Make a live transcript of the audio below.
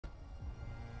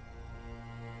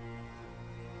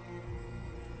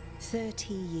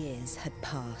30 years had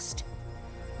passed,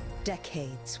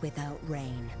 decades without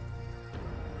rain.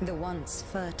 The once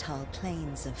fertile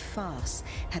plains of Fars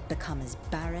had become as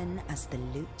barren as the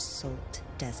Lut-Salt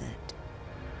Desert.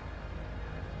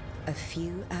 A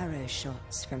few arrow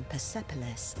shots from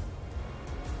Persepolis,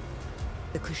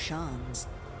 the Kushans,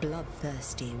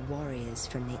 bloodthirsty warriors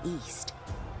from the east,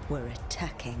 were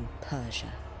attacking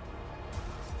Persia.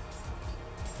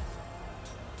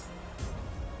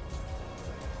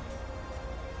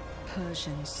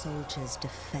 Persian soldiers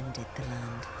defended the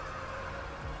land,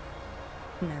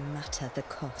 no matter the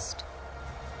cost.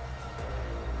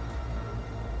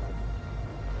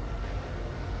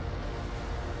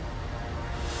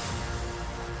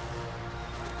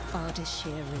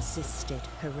 Ardashir resisted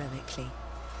heroically,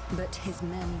 but his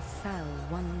men fell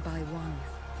one by one.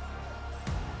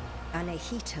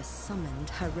 Anahita summoned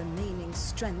her remaining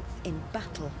strength in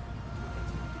battle.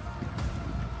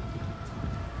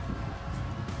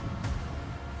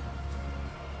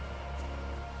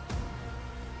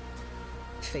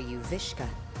 For Yuvishka,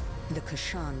 the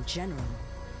Kushan general,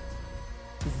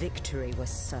 victory was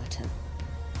certain.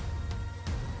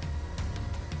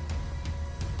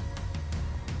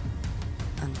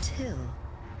 Until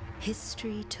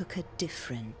history took a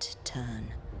different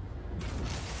turn.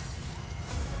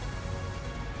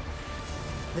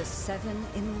 The 7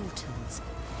 Immortals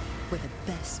were the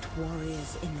best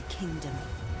warriors in the kingdom.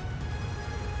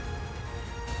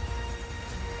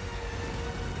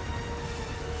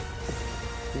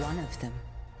 One of them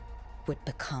would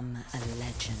become a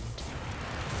legend.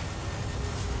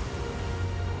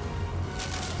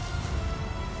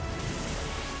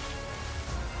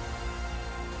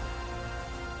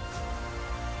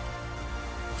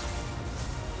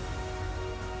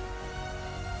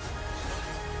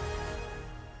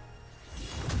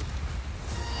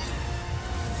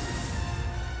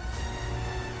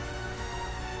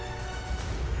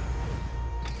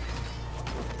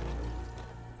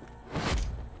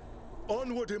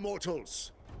 Onward,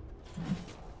 Immortals!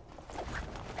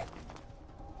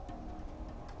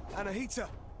 Anahita!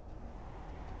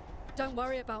 Don't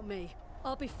worry about me.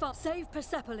 I'll be fine. Save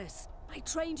Persepolis. I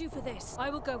trained you for this. I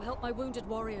will go help my wounded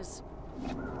warriors.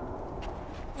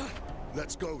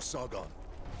 Let's go, Sargon.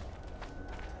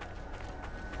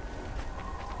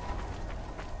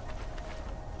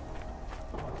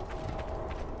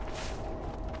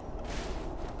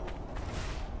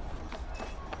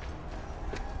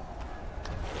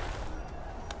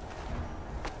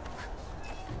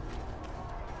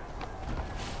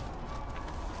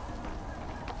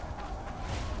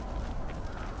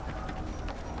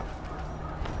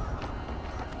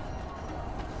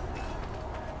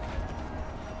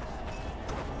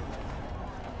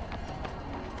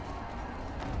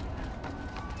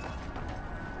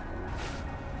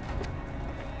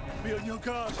 Be on your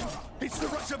guard. It's the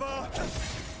reservoir.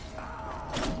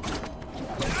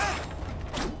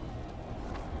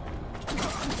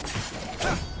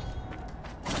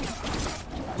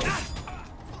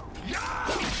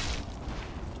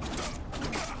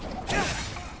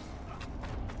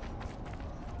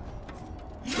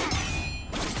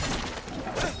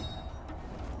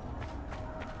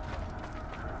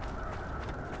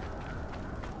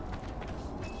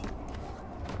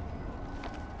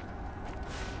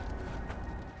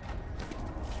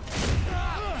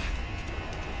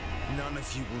 None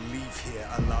of you will leave here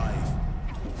alive.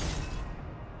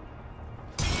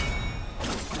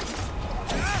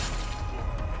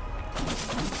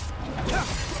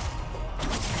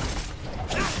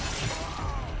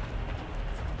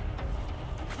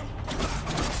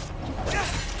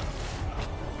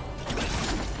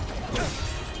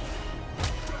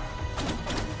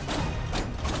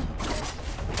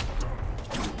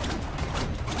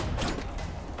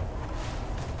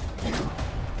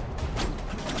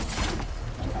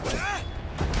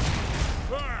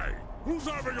 Who's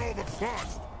having all the fun?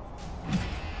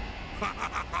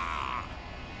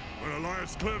 When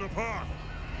Elias cleared a path,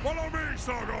 follow me,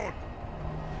 Sargon!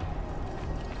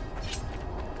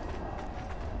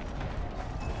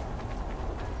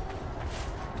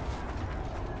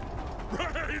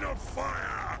 Rain of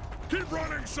fire! Keep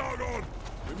running, Sargon!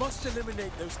 We must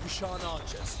eliminate those Kushan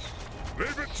archers.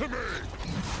 Leave it to me!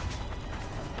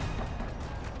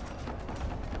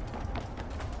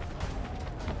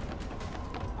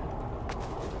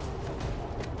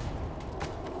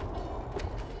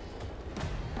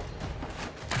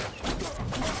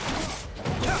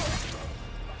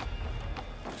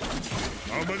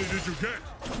 How many did you get?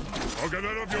 I'll get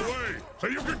out of your way so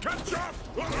you can catch up!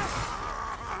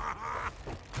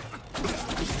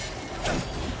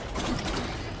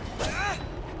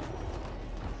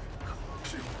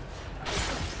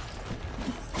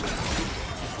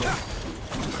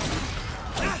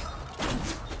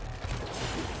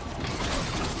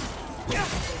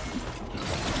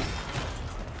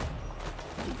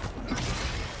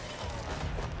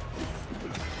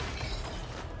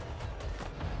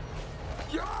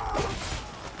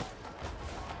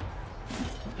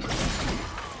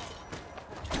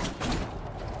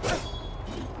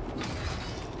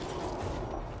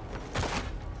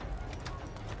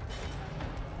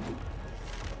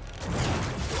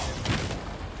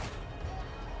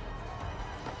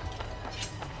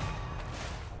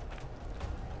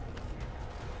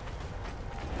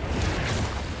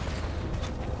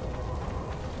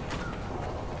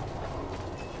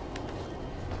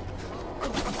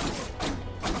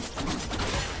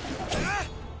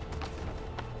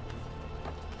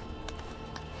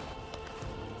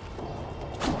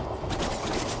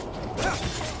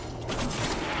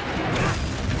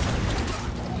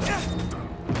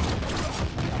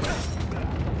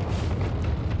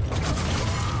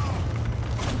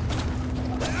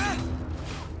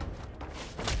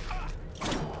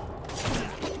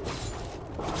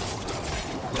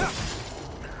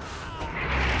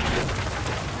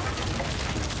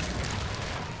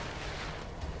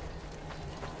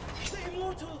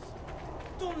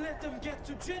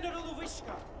 General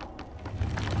Vishka!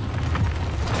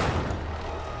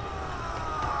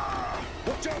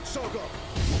 Watch out, Sargon!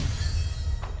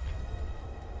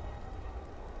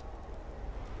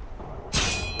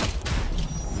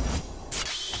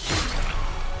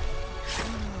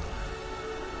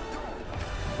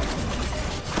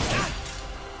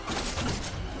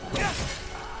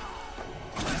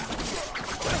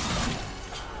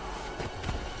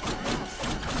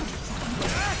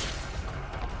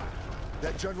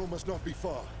 That general must not be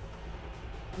far.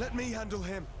 Let me handle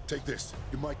him. Take this.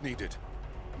 You might need it.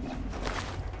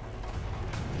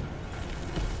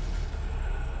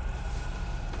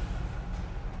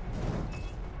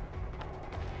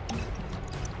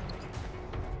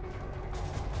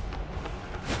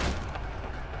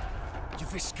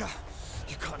 Yuvishka,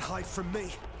 you can't hide from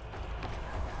me.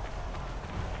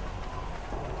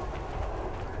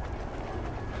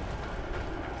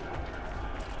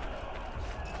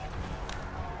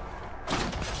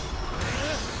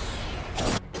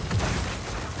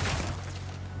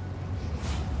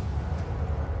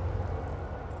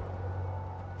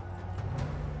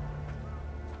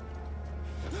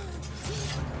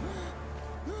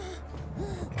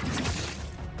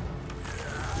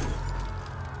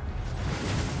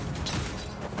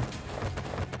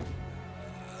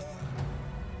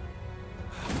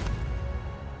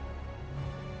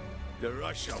 The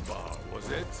Russia bar, was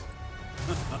it?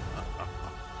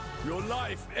 Your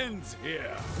life ends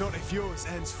here. Not if yours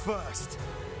ends first.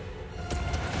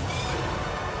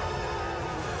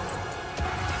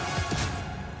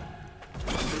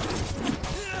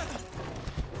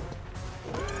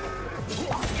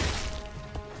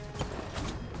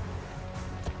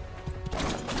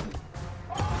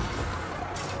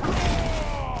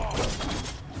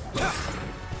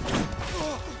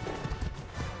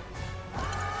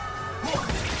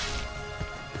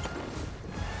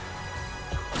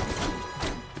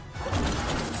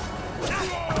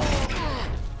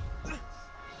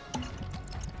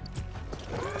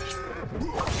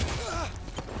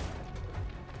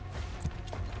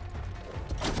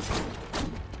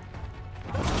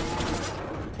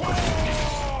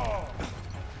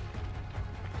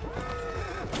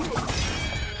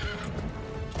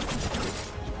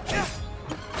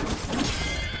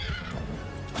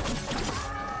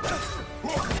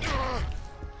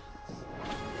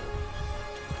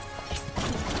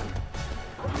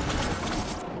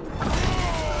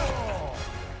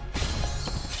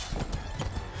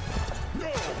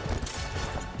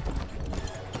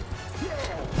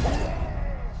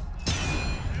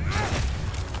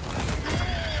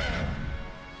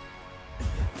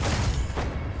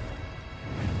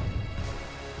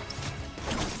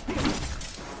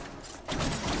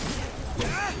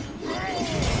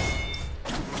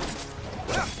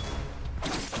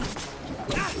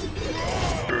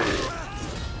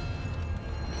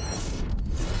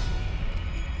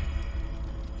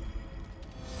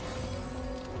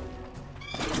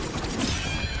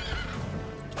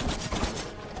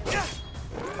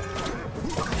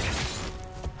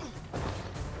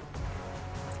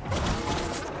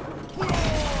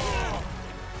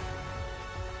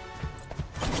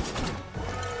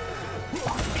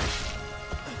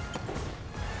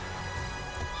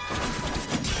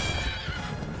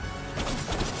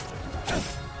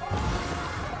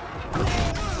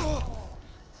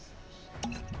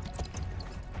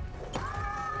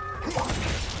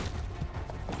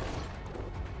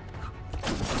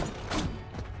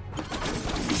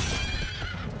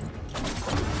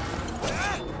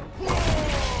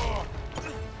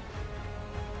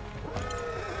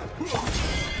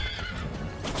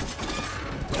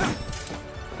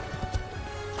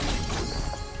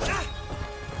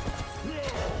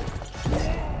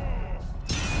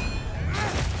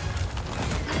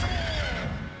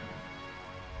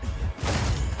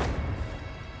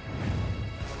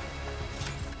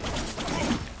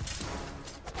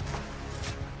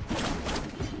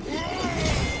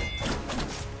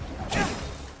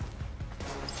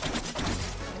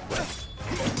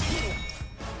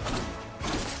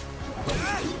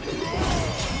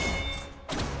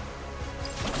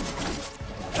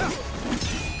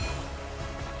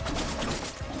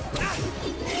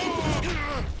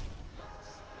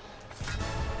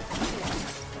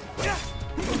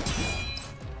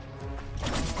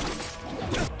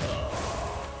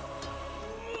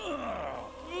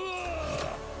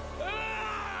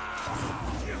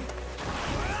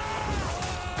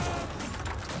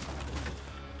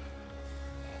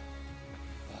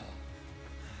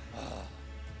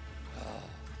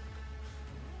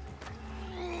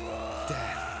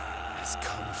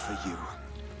 For you.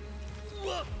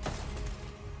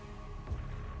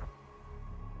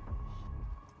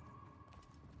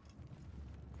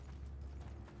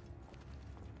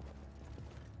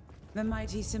 The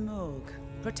mighty Simurgh,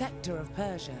 protector of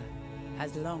Persia,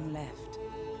 has long left.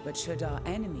 But should our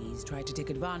enemies try to take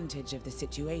advantage of the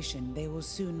situation, they will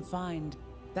soon find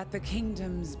that the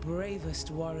kingdom's bravest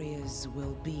warriors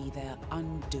will be their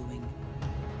undoing.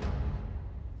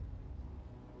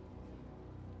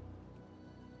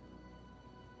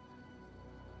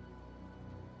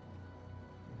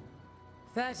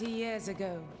 "30 years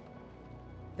ago,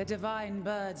 the divine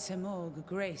bird Simurgh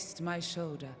graced my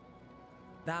shoulder,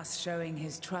 thus showing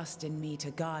his trust in me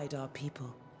to guide our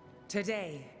people.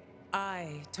 Today,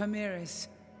 I, Tomiris,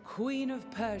 Queen of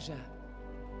Persia,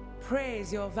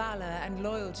 praise your valor and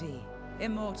loyalty,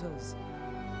 immortals.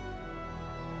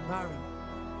 Varum,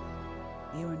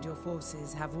 you and your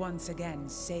forces have once again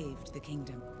saved the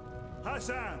kingdom."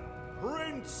 Hassan,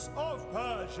 Prince of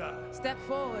Persia! Step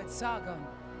forward, Sargon.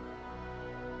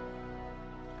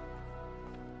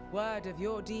 Word of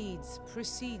your deeds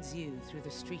precedes you through the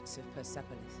streets of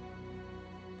Persepolis.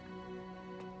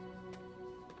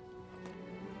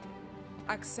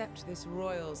 Accept this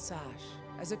royal sash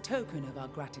as a token of our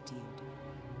gratitude.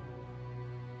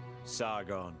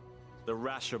 Sargon, the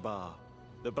Rashabar,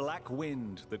 the black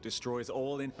wind that destroys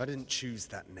all in... I didn't choose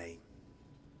that name.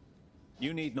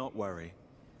 You need not worry.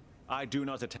 I do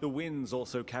not attack. The winds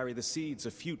also carry the seeds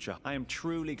of future. I am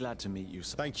truly glad to meet you,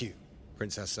 sir. Thank you,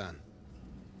 Prince Hassan.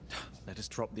 Let us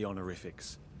drop the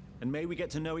honorifics. And may we get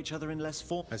to know each other in less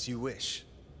form. As you wish.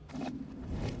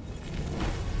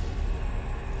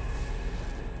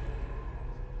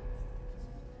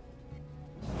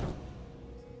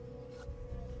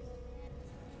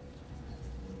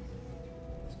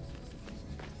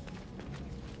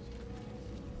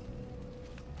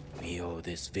 We owe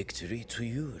this victory to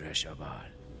you, Rashabar.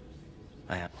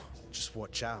 Just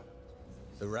watch out.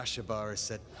 The Rashabar has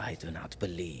said... I do not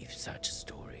believe such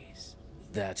stories.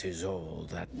 That is all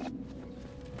that...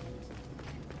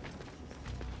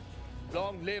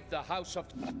 Long live the House of...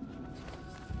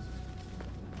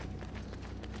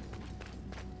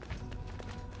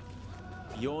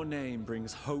 Your name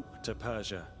brings hope to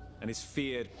Persia, and is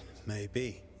feared.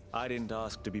 Maybe. I didn't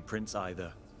ask to be prince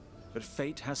either, but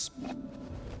fate has...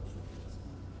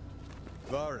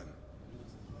 Varum,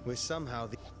 we're somehow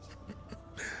the...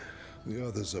 The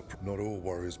others are... Not all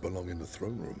warriors belong in the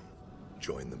throne room.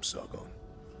 Join them, Sargon.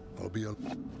 I'll be a...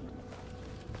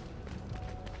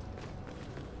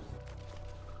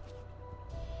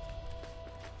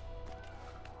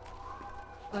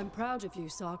 I'm proud of you,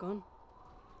 Sargon.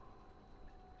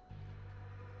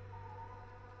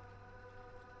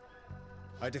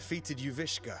 I defeated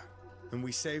Yuvishka, and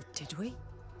we saved... Did we?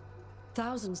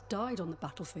 Thousands died on the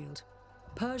battlefield.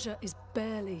 Persia is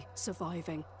barely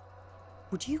surviving.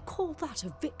 Would you call that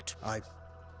a victory? I...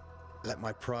 let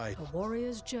my pride... A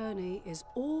warrior's journey is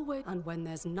always... And when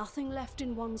there's nothing left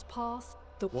in one's path,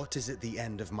 the... What is at the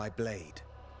end of my blade?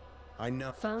 I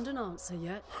know... Found an answer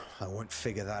yet? I won't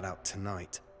figure that out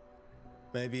tonight.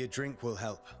 Maybe a drink will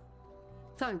help.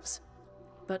 Thanks.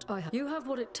 But you have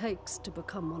what it takes to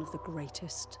become one of the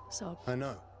greatest, so... I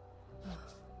know.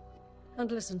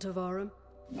 And listen to Varum.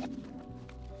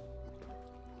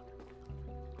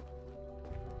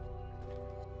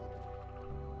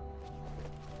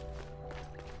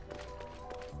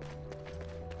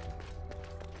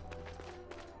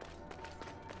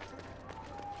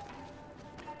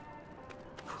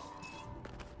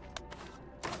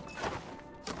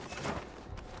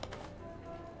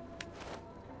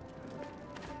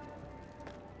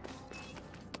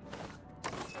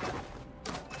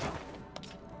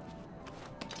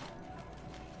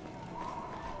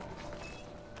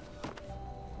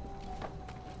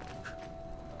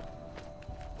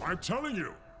 I'm telling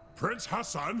you, Prince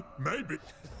Hassan may be...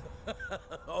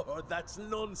 Oh, that's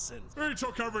nonsense. He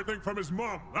took everything from his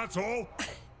mom, that's all.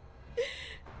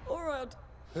 All right.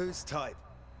 Whose type?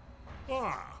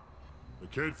 Ah, the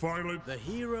kid finally... The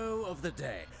hero of the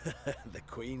day. The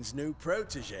Queen's new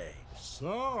protege.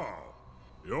 So,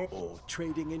 you're... Or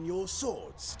trading in your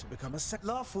swords to become a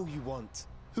Laugh all you want.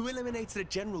 Who eliminated a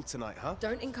general tonight, huh?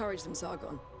 Don't encourage them,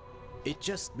 Sargon. It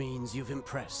just means you've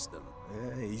impressed them.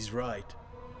 Yeah, he's right.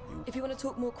 If you want to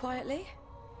talk more quietly,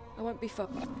 I won't be far.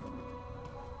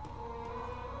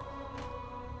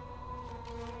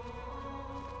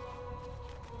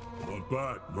 Not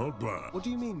bad, not bad. What do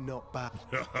you mean, not bad?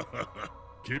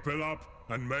 Keep it up,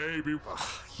 and maybe...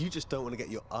 You just don't want to get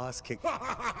your ass kicked.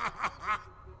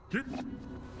 Keep...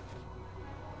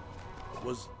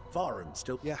 Was Varum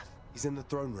still... Yeah, he's in the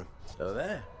throne room. So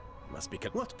there. Must be...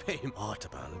 What pay him?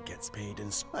 Artaban gets paid in...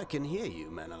 I can hear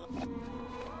you, man.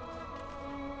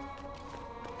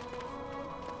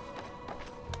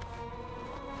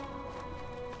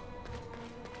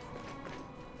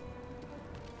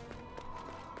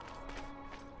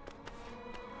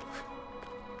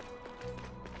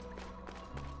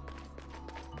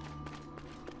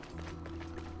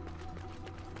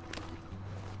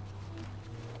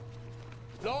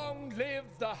 Long live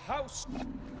the house!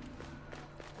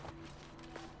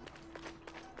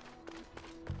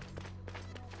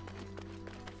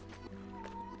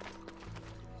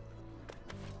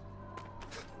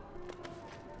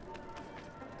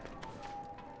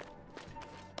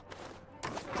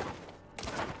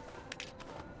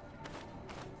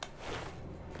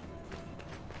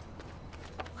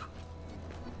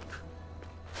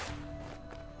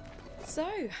 So,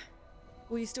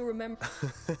 will you still remember?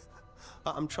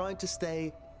 I'm trying to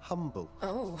stay humble.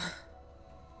 Oh,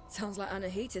 sounds like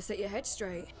Anahita set your head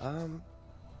straight.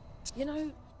 You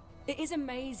know, it is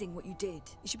amazing what you did.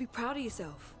 You should be proud of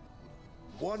yourself.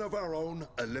 One of our own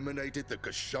eliminated the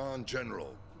Kashan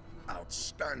General.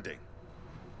 Outstanding.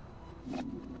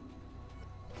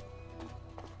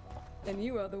 And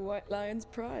you are the White Lion's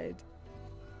pride.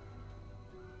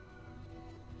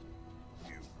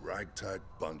 You ragtag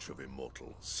bunch of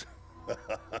immortals.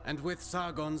 And with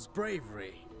Sargon's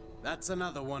bravery, that's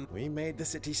another one. We made the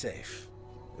city safe.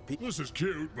 This is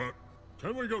cute, but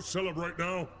can we go celebrate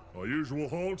now? Our usual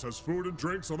halt has food and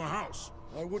drinks on the house.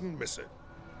 I wouldn't miss it.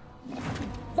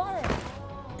 Varro!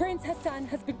 Prince Hassan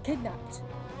has been kidnapped.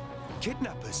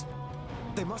 Kidnappers?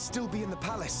 They must still be in the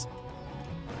palace.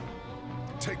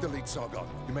 Take the lead, Sargon.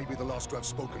 You may be the last to have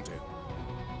spoken to him.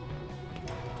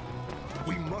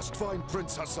 We must find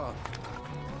Prince Hassan.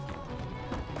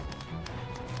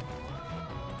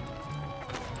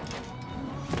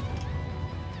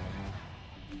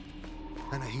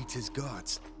 Anahita's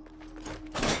guards.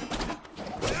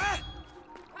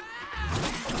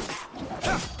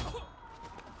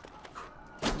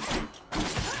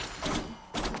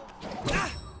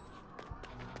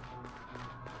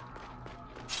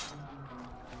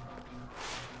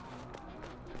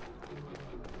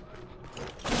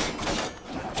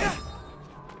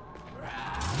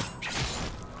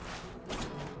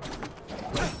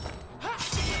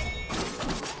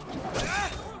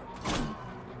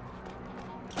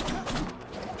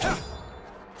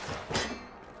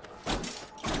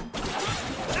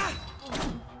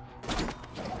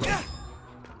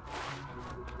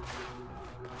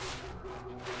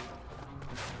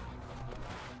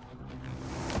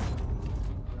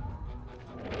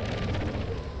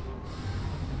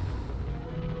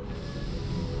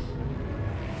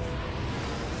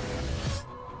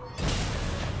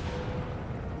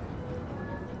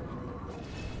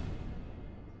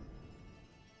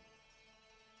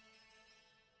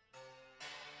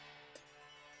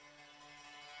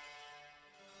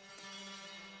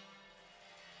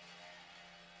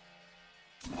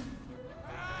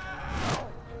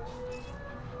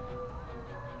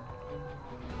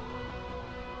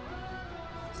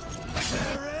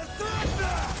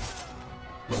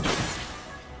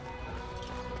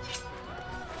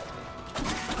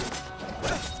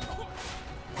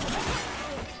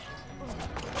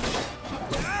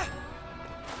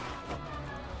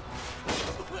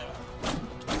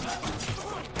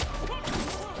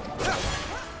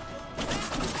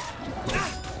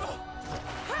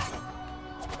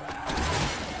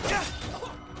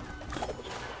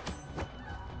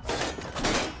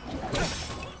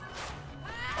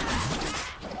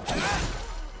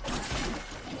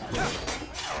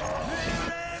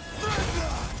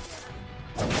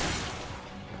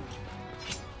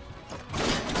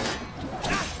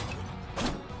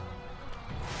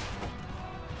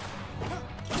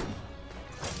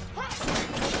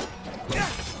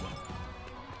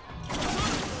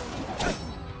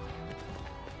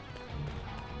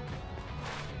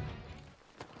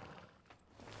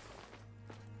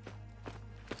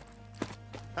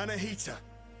 Anahita!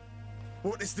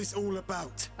 What is this all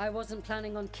about? I wasn't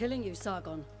planning on killing you,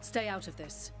 Sargon. Stay out of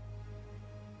this.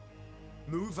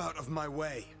 Move out of my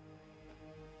way.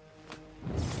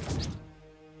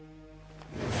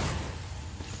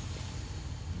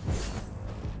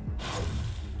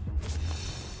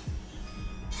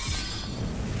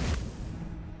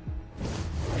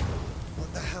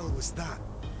 What the hell was that?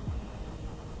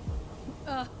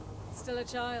 Still a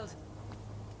child.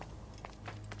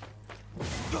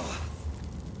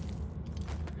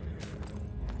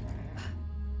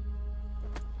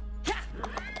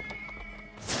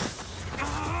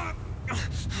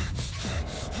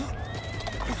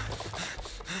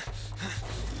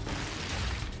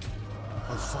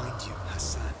 I'll find you,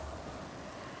 Hassan.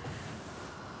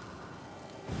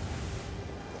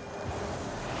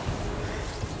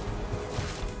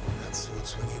 That sword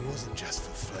swinging wasn't just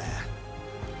for flair.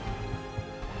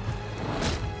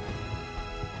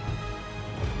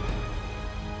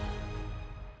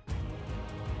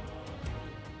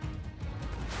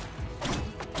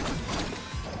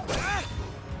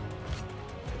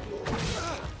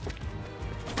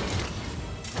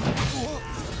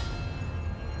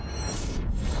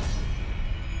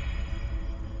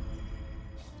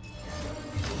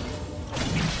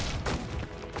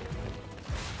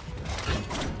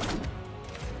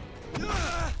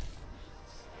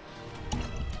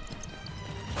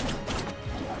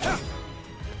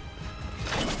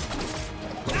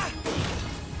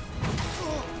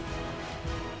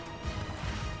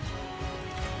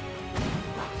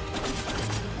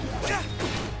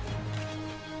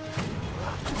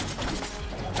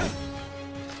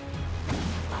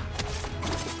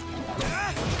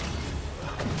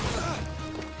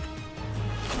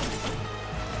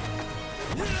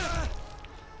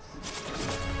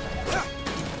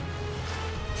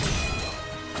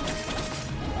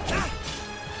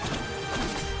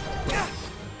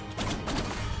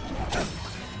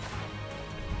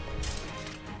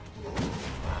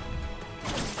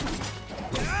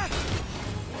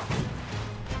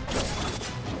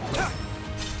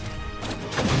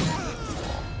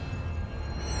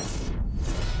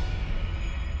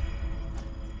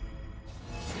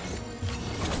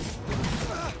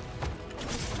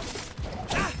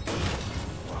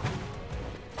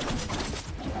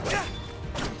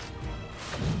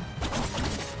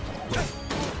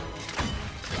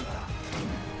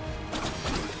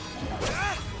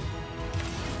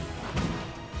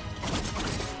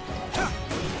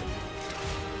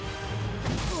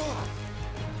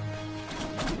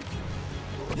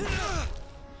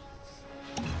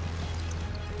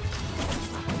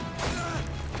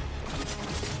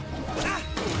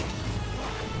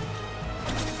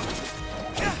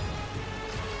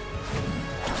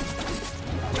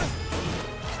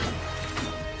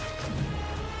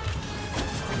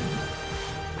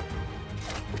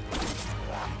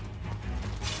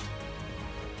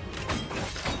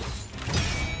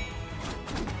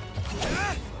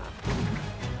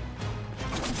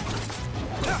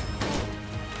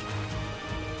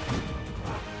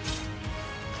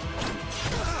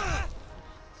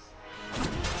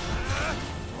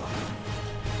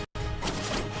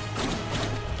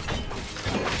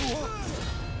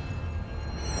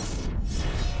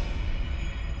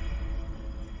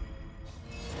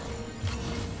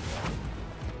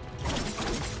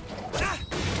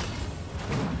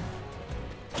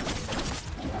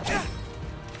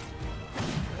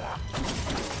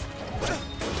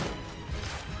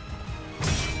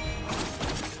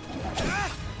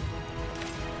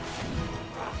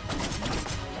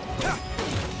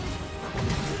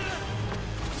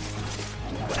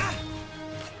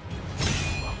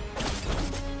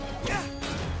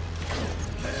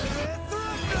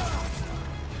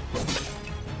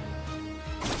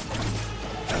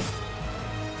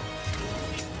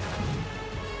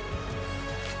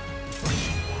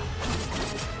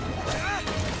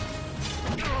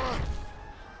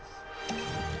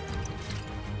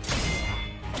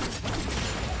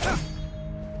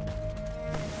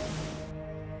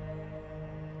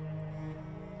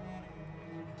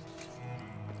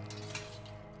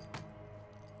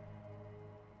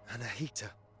 Anahita,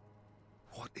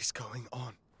 what is going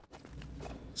on?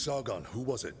 Sargon, who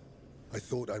was it? I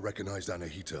thought I recognized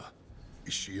Anahita.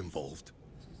 Is she involved?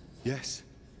 Yes,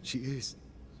 she is.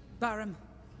 Barum,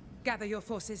 gather your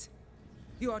forces.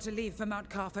 You are to leave for Mount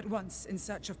Karf at once in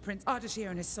search of Prince Ardashir,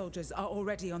 and his soldiers are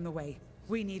already on the way.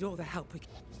 We need all the help we can.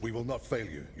 We will not fail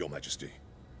you, Your Majesty.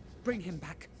 Bring him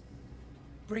back.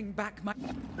 Bring back my...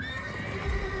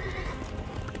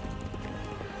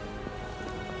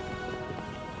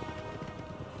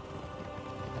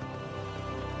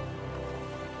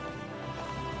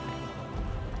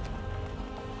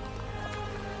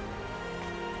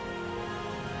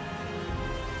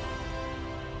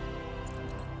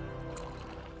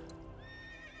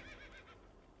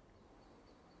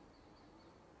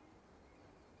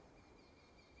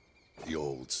 The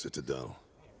old citadel.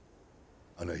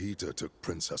 Anahita took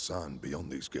Prince Hassan beyond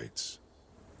these gates.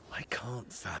 I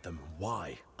can't fathom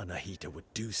why Anahita would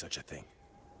do such a thing.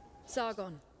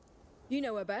 Sargon, you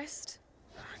know her best.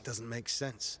 It doesn't make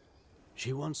sense.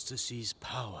 She wants to seize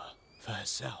power for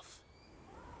herself.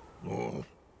 Oh,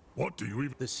 what do you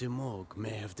even... The Simorg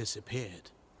may have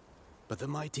disappeared, but the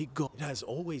mighty god... It has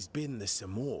always been the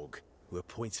Simorg who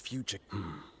appoints future...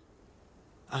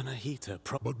 Anahita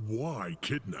But why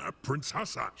kidnap Prince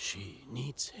Hassan? She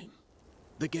needs him.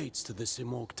 The gates to the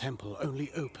Simorg temple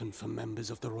only open for members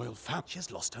of the royal family. She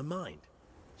has lost her mind.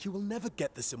 She will never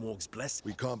get the Simorg's blessing.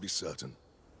 We can't be certain.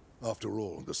 After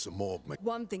all, the Simorg may...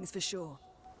 One thing's for sure.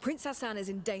 Prince Hassan is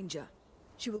in danger.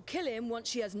 She will kill him once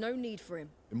she has no need for him.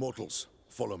 Immortals,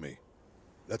 follow me.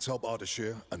 Let's help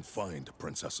Ardashir and find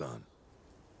Prince Hassan.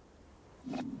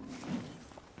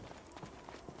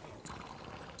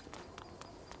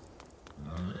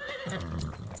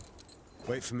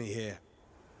 Wait for me here.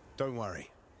 Don't worry.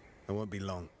 I won't be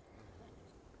long.